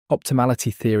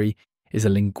Optimality theory is a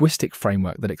linguistic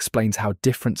framework that explains how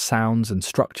different sounds and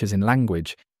structures in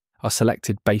language are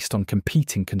selected based on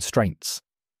competing constraints.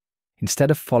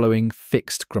 Instead of following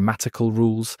fixed grammatical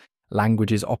rules,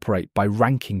 languages operate by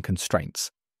ranking constraints,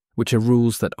 which are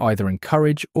rules that either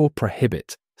encourage or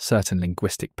prohibit certain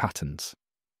linguistic patterns.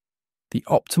 The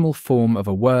optimal form of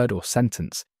a word or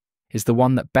sentence is the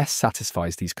one that best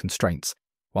satisfies these constraints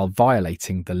while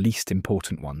violating the least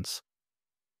important ones.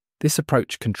 This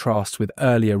approach contrasts with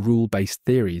earlier rule-based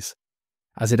theories,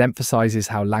 as it emphasizes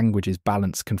how languages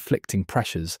balance conflicting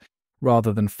pressures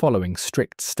rather than following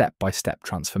strict step-by-step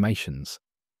transformations.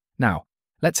 Now,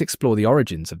 let's explore the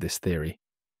origins of this theory.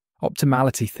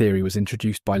 Optimality theory was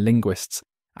introduced by linguists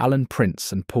Alan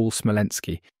Prince and Paul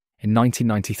Smolensky in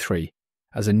 1993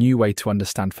 as a new way to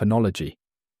understand phonology,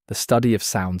 the study of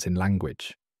sounds in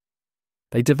language.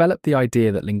 They developed the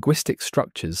idea that linguistic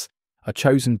structures are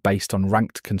chosen based on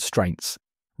ranked constraints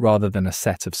rather than a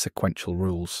set of sequential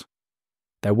rules.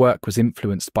 Their work was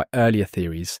influenced by earlier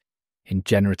theories in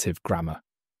generative grammar,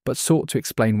 but sought to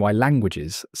explain why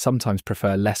languages sometimes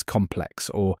prefer less complex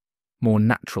or more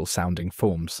natural-sounding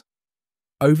forms.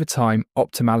 Over time,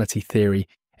 optimality theory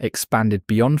expanded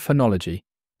beyond phonology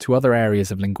to other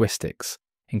areas of linguistics,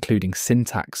 including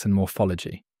syntax and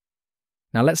morphology.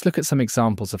 Now let's look at some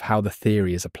examples of how the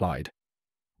theory is applied.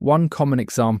 One common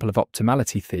example of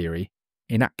optimality theory,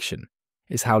 in action,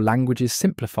 is how languages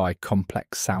simplify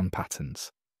complex sound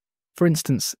patterns. For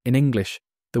instance, in English,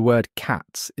 the word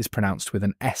cats is pronounced with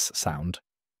an S sound,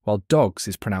 while dogs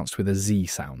is pronounced with a Z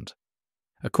sound.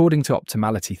 According to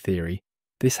optimality theory,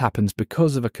 this happens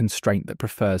because of a constraint that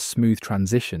prefers smooth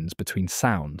transitions between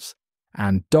sounds,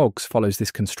 and dogs follows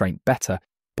this constraint better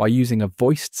by using a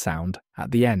voiced sound at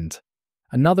the end.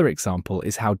 Another example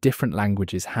is how different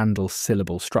languages handle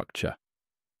syllable structure.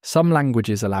 Some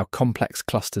languages allow complex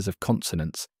clusters of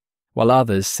consonants, while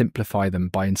others simplify them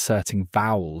by inserting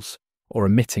vowels or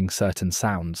omitting certain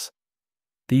sounds.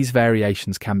 These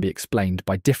variations can be explained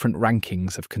by different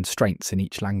rankings of constraints in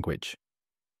each language.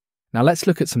 Now let's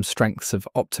look at some strengths of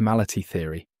optimality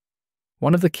theory.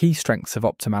 One of the key strengths of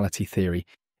optimality theory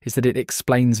is that it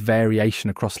explains variation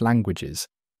across languages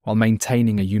while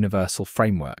maintaining a universal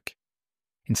framework.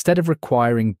 Instead of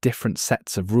requiring different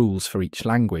sets of rules for each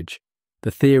language,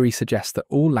 the theory suggests that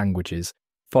all languages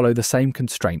follow the same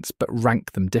constraints but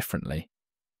rank them differently.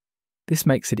 This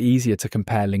makes it easier to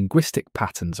compare linguistic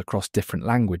patterns across different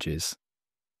languages.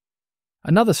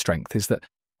 Another strength is that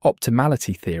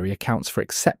optimality theory accounts for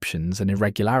exceptions and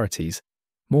irregularities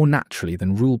more naturally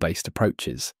than rule-based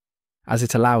approaches, as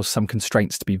it allows some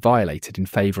constraints to be violated in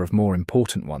favour of more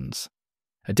important ones.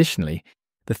 Additionally,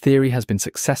 the theory has been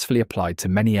successfully applied to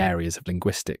many areas of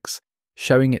linguistics,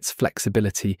 showing its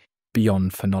flexibility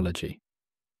beyond phonology.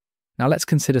 Now let's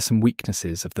consider some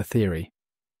weaknesses of the theory.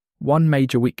 One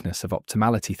major weakness of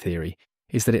optimality theory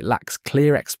is that it lacks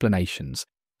clear explanations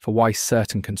for why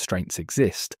certain constraints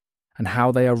exist and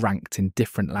how they are ranked in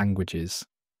different languages.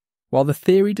 While the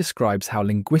theory describes how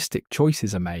linguistic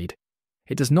choices are made,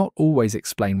 it does not always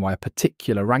explain why a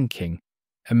particular ranking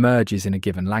emerges in a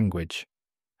given language.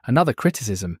 Another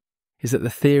criticism is that the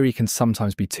theory can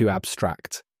sometimes be too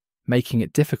abstract, making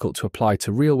it difficult to apply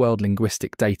to real-world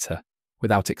linguistic data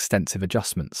without extensive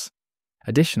adjustments.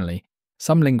 Additionally,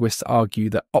 some linguists argue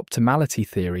that optimality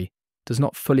theory does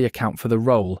not fully account for the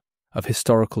role of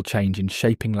historical change in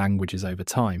shaping languages over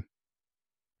time.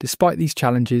 Despite these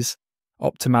challenges,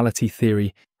 optimality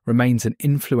theory remains an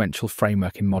influential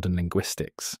framework in modern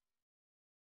linguistics.